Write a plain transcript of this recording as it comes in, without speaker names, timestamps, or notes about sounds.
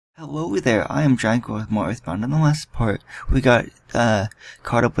Hello there, I am GiantGrotle with more EarthBound. In the last part, we got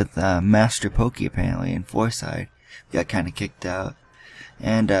caught up with Master Pokey apparently in Foresight. We got kind of kicked out.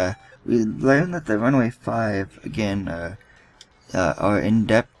 And we learned that the Runaway 5, again, are in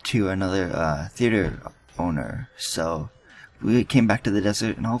debt to another theater owner. So we came back to the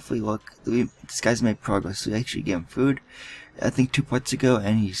desert and hopefully look, this guy's made progress. We actually gave him food, I think 2 parts ago,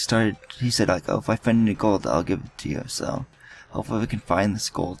 and he said like, oh, if I find any gold, I'll give it to you. So hopefully we can find this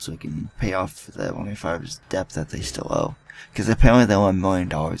gold so we can pay off the Runaway 5's debt that they still owe. Because apparently they owe $1 million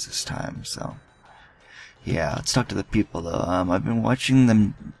this time, so yeah, let's talk to the people though. I've been watching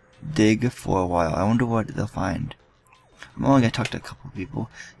them dig for a while. I wonder what they'll find. I'm only gonna talk to a couple of people.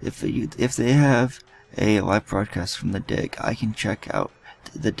 If they have a live broadcast from the dig, I can check out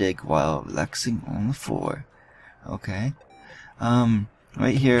the dig while relaxing on the floor. Okay.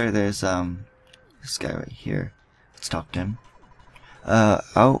 Right here, there's this guy right here. Let's talk to him.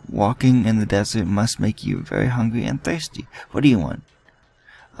 Out walking in the desert must make you very hungry and thirsty. What do you want?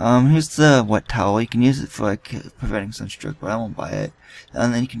 Here's the wet towel. You can use it for like preventing sunstroke, but I won't buy it.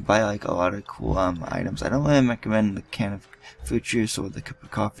 And then you can buy like a lot of cool items. I don't really recommend the can of fruit juice or the cup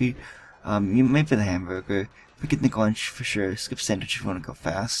of coffee. You may for the hamburger, picnic lunch for sure. Skip sandwich if you want to go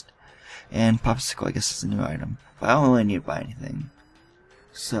fast. And popsicle, I guess, is a new item. But I don't really need to buy anything.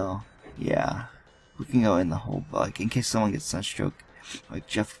 So yeah, we can go in the hole, like in case someone gets sunstroke. Like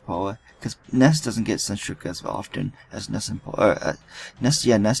Jeff or Paula, because Ness doesn't get sunstroke as often as Ness and Paula. Ness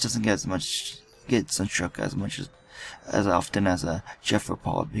doesn't get sunstroke as often as Jeff or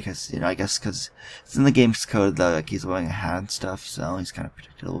Paula, because I guess because it's in the game's code that like he's wearing a hat and stuff, so he's kind of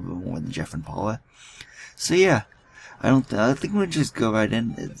protected a little bit more than Jeff and Paula. So yeah, I think we'll just go right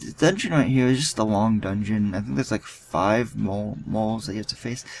in. The dungeon right here is just a long dungeon. I think there's like 5 moles that you have to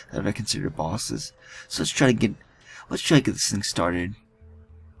face that are considered bosses. So let's try to get this thing started.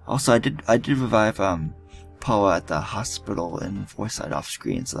 Also, I did revive Paula at the hospital in Foresight off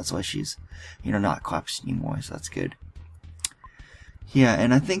screen, so that's why she's not collapsed anymore. So that's good. Yeah,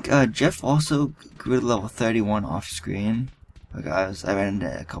 and I think Jeff also grew to level 31 off screen. Like I ran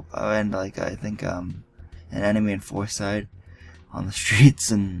an enemy in Foresight on the streets,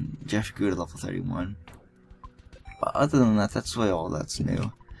 and Jeff grew to level 31. But other than that, that's really all that's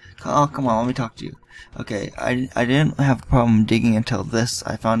new. Oh, come on, let me talk to you. Okay, I didn't have a problem digging until this.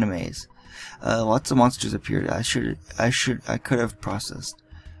 I found a maze. Lots of monsters appeared. I could have processed.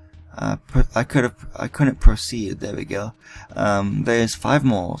 I couldn't proceed. There we go. There's 5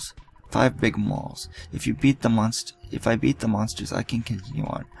 moles. 5 big moles. If I beat the monsters, I can continue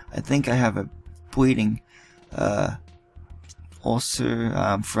on. I think I have a bleeding,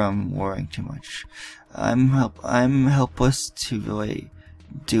 ulcer, from worrying too much. I'm helpless to really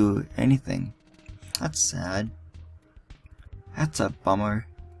do anything. That's sad. That's a bummer.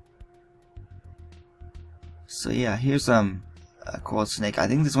 So yeah, here's a coral snake. I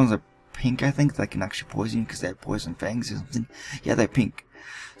think these ones are pink. I think that can actually poison you because they have poison fangs or something. Yeah, they're pink.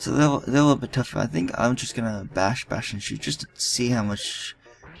 So they're a little bit tougher. I think I'm just gonna bash and shoot just to see how much.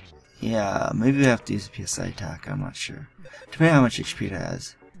 Yeah, maybe we have to use a PSI attack. I'm not sure. Depending on how much HP it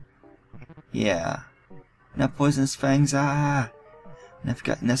has. Yeah. Now poisonous fangs. Ah.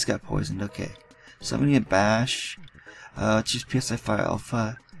 Ness got poisoned. Okay. So I'm gonna get bash. Let's use PSI Fire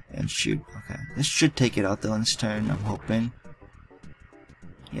Alpha and shoot. Okay. This should take it out though in this turn, I'm hoping.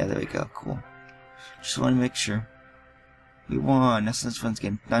 Yeah, there we go. Cool. Just want to make sure. We won. Ness and his friends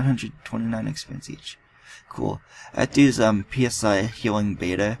getting 929 experience each. Cool. I have to use PSI Healing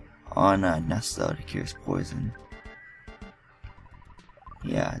Beta on Ness though to cure his poison.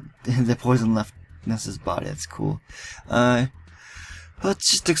 Yeah, the poison left Ness's body. That's cool.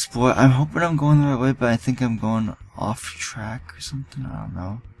 Let's just explore. I'm hoping I'm going the right way, but I think I'm going off track or something. I don't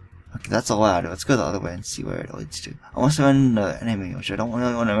know. Okay, that's a ladder. Let's go the other way and see where it leads to. I want to run into the enemy, which I don't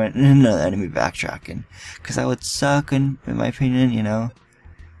really want to run into the enemy backtracking, because that would suck, in my opinion,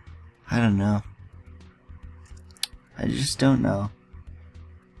 I don't know. I just don't know.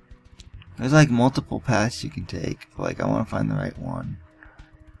 There's like multiple paths you can take, but like I want to find the right one.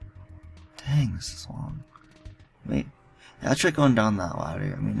 Dang, this is long. Wait. I'll try going down that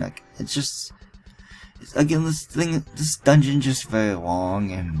ladder. I mean, like, again, this dungeon just very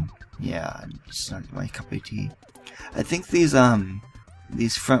long, and yeah, it's not my cup of tea. I think these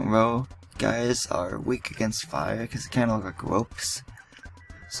front row guys are weak against fire because they kind of look like ropes.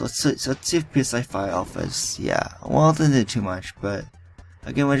 So let's see if PSI Fire Alpha is, yeah. Well, it didn't do too much, but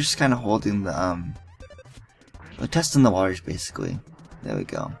again, we're just kind of holding the we're testing the waters basically. There we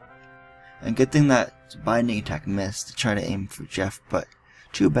go. And good thing that binding attack missed to try to aim for Jeff, but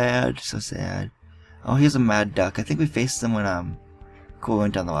too bad, so sad. Oh, here's a mad duck. I think we faced them when Cool, we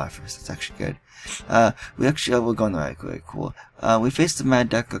went down the ladder first. That's actually good. We're going the right way. Cool. We faced the Mad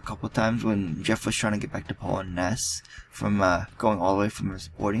Duck a couple times when Jeff was trying to get back to Paul and Ness from going all the way from his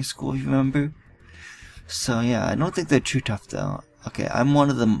boarding school, if you remember. So yeah, I don't think they're too tough though. Okay, I'm one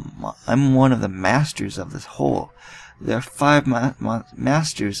of the masters of this hole. There are 5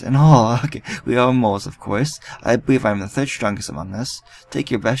 masters in all. Okay, we are moles, of course. I believe I'm the 3rd strongest among us.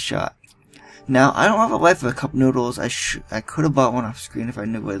 Take your best shot. Now, I don't have a life of a cup noodles. I could have bought one off screen if I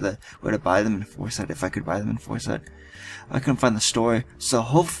knew where to buy them in Foresight. If I could buy them in Foresight, I couldn't find the store. So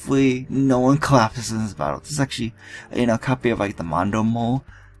hopefully, no one collapses in this battle. This is actually, a copy of like the Mondo mole,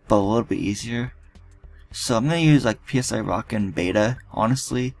 but a little bit easier. So I'm gonna use like PSI Rock and Beta.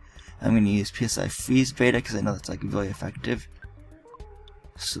 Honestly, I'm gonna use PSI Freeze Beta because I know that's like really effective.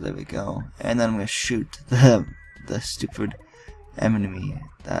 So there we go. And then I'm gonna shoot the stupid enemy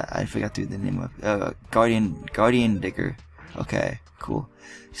that I forgot to the name of. Guardian Digger. Okay, cool.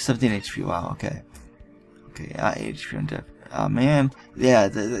 17 HP. Wow. Okay. Okay. 8 HP on depth. Oh man. Yeah,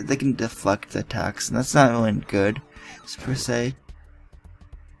 they can deflect attacks, and that's not really good, per se.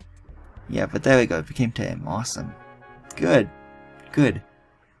 Yeah, but there we go. It became tame. Awesome. Good. Good.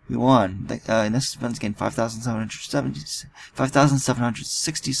 We won. In this event's gained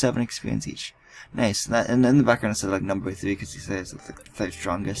 5,767 experience each. Nice. And in the background it said like number 3 because he says it's like the 3rd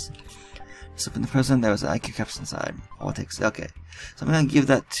strongest. So in the present there was an IQ capsule inside. All it takes. Okay. So I'm gonna give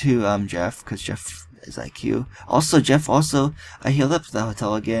that to Jeff because Jeff is IQ. Also Jeff I healed up the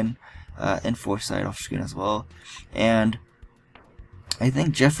hotel again in Foresight off screen as well. And I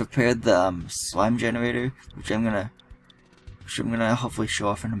think Jeff repaired the slime generator, which I'm gonna hopefully show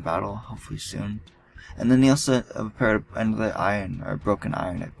off in a battle, hopefully soon. And then he also repaired another iron, or broken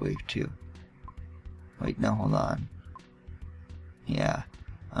iron, I believe, too. Wait, no, hold on. Yeah.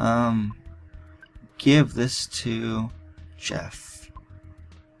 Give this to Jeff.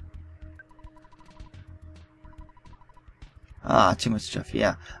 Ah, too much Jeff,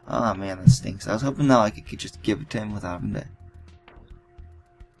 yeah. Oh man, that stinks. I was hoping that I could just give it to him without having to.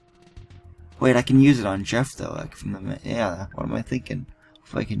 Wait, I can use it on Jeff though, like from the yeah. What am I thinking?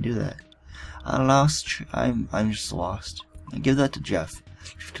 If I can do that, I'm just lost. I give that to Jeff.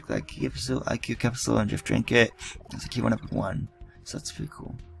 Jeff took that IQ capsule and Jeff drank it. It's like he went up at 1, so that's pretty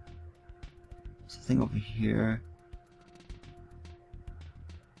cool. So I think over here,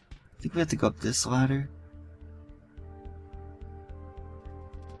 I think we have to go up this ladder.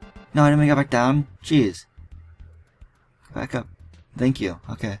 No, I didn't make it back down. Jeez. Go back up. Thank you.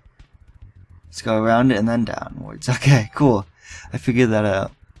 Okay. Let's go around it and then downwards. Okay, cool. I figured that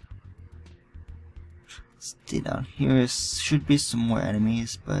out. Stay down here. Should be some more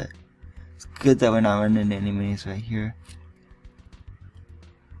enemies, but it's good that we're not running into enemies right here.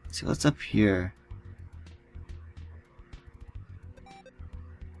 Let's see what's up here.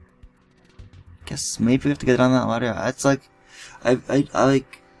 Guess maybe we have to get on that ladder. It's like I'm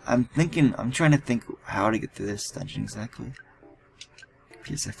trying to think how to get through this dungeon exactly.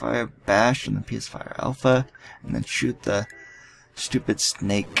 PSI Fire, bash, and then PSI Fire Alpha, and then shoot the stupid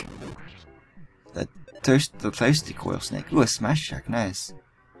snake. The thirsty coil snake. Ooh, a smash attack, nice.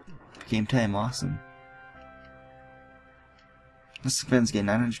 Became tame, awesome. This defense gain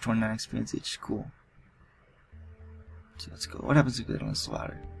 929 experience each, cool. So let's go. What happens if we get on this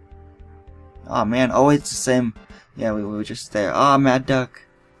ladder? Oh man, oh it's the same. Yeah, we were just there. Oh, Mad Duck.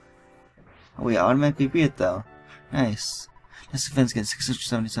 Oh, we automatically beat it though. Nice. This defense gets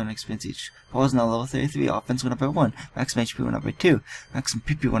 677 experience each. Paul is now level 33. Offense went up by 1. Maximum HP went up by 2. Maximum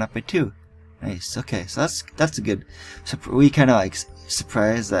PP went up by 2. Nice. Okay, so that's a good. So we kind of like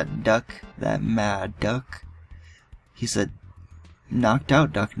surprised that duck, that Mad Duck. He's a knocked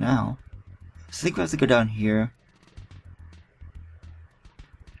out duck now. So I think we have to go down here.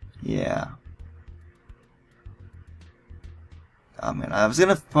 Yeah. Oh man, I was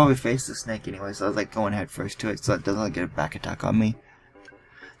gonna probably face the snake anyway, so I was like going head first to it so it doesn't like, get a back attack on me.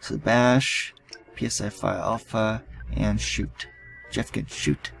 So bash, PSI Fire Alpha, and shoot. Jeff can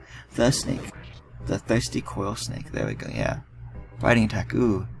shoot the snake. The thirsty coil snake. There we go, yeah. Biting attack,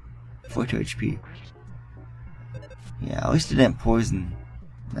 ooh. 42 HP. Yeah, at least it didn't poison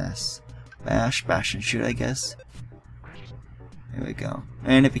this. Bash, bash, and shoot, I guess. There we go.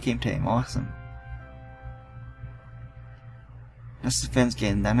 And it became tame, awesome. This defense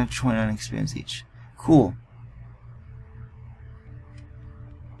gained 929 experience each. Cool.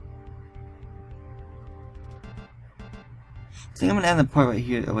 I think I'm gonna end the part right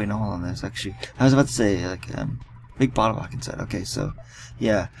here. Oh wait, no, hold on. There's actually, I was about to say like big bottle rock inside. Okay, so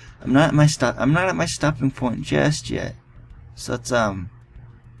yeah, I'm not at my stopping point just yet. So it's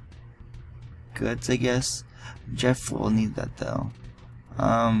goods, I guess. Jeff will need that though.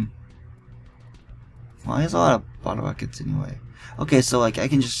 Well, he has a lot of bottle rockets anyway. Okay, so like I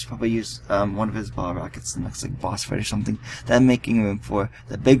can just probably use one of his bottle rockets in the next like boss fight or something. Then making room for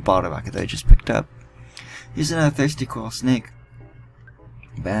the big bottle rocket that I just picked up. Using a thirsty coral snake.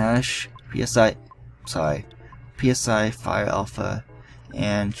 Bash PSI fire alpha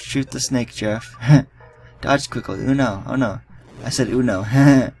and shoot the snake, Jeff. Dodge quickly. Uno. Oh no. I said Uno.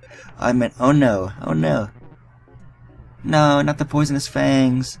 I meant oh no. Oh no. No, not the poisonous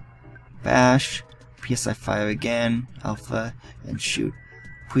fangs. Bash. PSI fire again. Alpha. And shoot.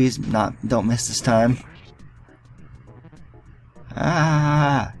 Please don't miss this time.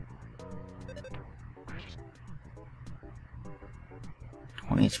 Ah.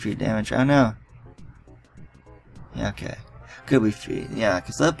 20 HP damage. Oh no. Yeah, okay. Could be free. Yeah,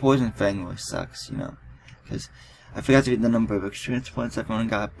 because that poison fang really sucks, you know. Because I forgot to read the number of experience points everyone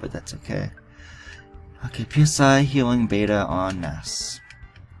got, but that's okay. Okay, PSI healing beta on Ness.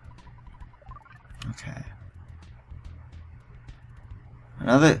 Okay.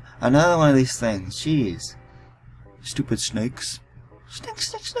 Another one of these things. Jeez. Stupid snakes.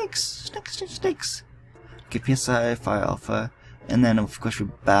 Snakes. Okay, PSI fire alpha, and then of course we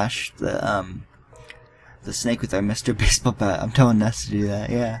bash the snake with our Mr. Baseball bat. I'm telling Ness to do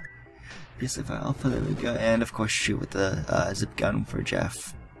that. Yeah. PSI fire alpha. There we go. And of course shoot with the zip gun for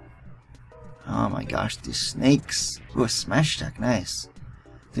Jeff. Oh my gosh, these snakes. Ooh, a smash attack. Nice.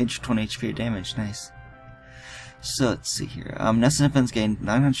 20 HP damage. Nice. So let's see here. Ness and defense gain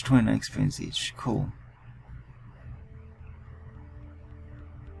 929 experience each. Cool.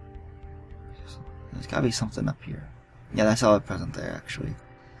 There's gotta be something up here. Yeah, that's all present there actually.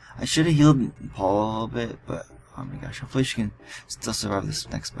 I should have healed Paul a little bit, but oh my gosh, hopefully she can still survive this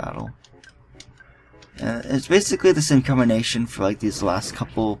next battle. It's basically the same combination for like these last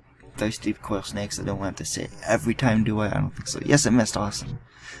couple thirsty coil snakes. I don't want to say it every time, do I? I don't think so. Yes, I missed. Awesome.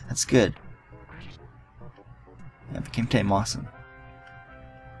 That's good. Yeah, it became tame. Awesome.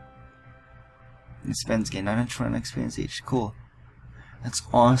 And spends gain 920 experience each. Cool. That's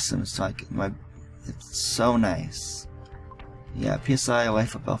awesome. It's like it's so nice. Yeah, PSI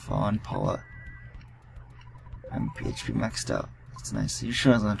life up alpha on Paula. I'm HP maxed out. That's nice. You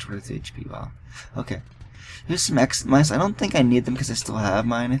sure has 123 HP. Wow. Okay. Here's some X mice. I don't think I need them because I still have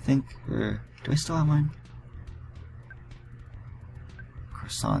mine, I think. Or do I still have mine?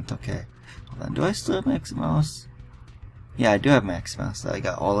 Croissant, okay. Hold on. Do I still have my X mouse? Yeah, I do have my X mouse that I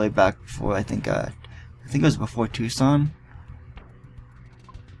got all the way back before I think it was before Tucson.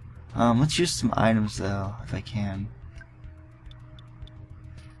 Let's use some items though, if I can.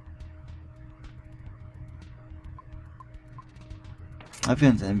 I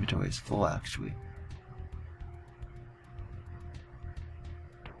feel the inventory is full actually.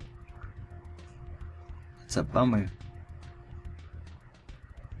 It's a bummer.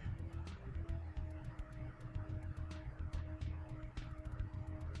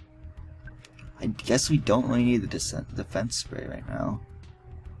 I guess we don't really need the defense spray right now.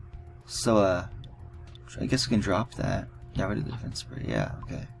 So, I guess we can drop that. Get rid of the defense spray. Yeah,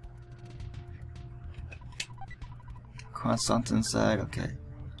 okay. Croissant inside. Okay.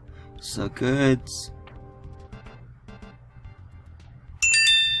 So, goods.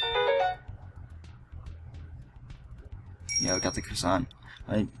 Yeah, we got the croissant.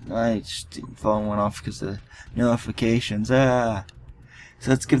 I just didn't phone one off because of the notifications. Ah. So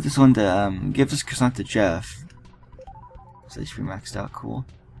let's give this one to give this croissant to Jeff. So it should be maxed out. Cool.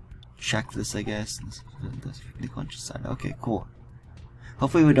 Check this, I guess. That's picnic lunch inside. Okay, cool.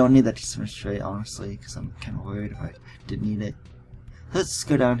 Hopefully we don't need that defense spray, honestly, because I'm kind of worried if I did need it. Let's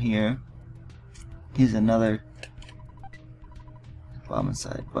go down here. Here's another bomb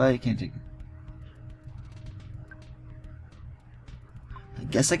inside. But you can't take it. I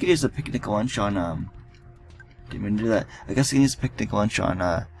guess I could use a picnic lunch on didn't mean to do that. I guess I can use a picnic lunch on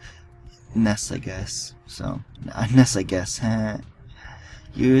Ness, I guess. So Ness, I guess.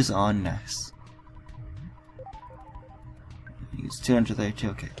 Use on Ness. Use 232.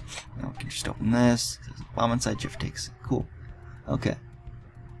 Okay. Now we can just open this. There's a bomb inside. Jeff takes it. Cool. Okay.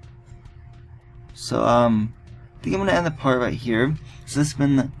 So I think I'm gonna end the part right here. So this has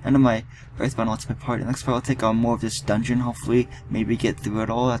been the end of my EarthBound Let's Play part. The next part I'll take on more of this dungeon. Hopefully, maybe get through it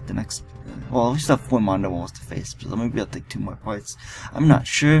all at the next. Well, we still have 4 Mondo walls to face, so maybe I'll take 2 more parts. I'm not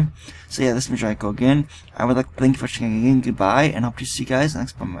sure. So yeah, this is GiantGrotle again. I would like to thank you for watching again. Goodbye, and hope to see you guys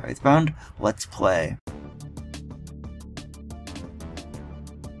next part of my EarthBound Let's Play.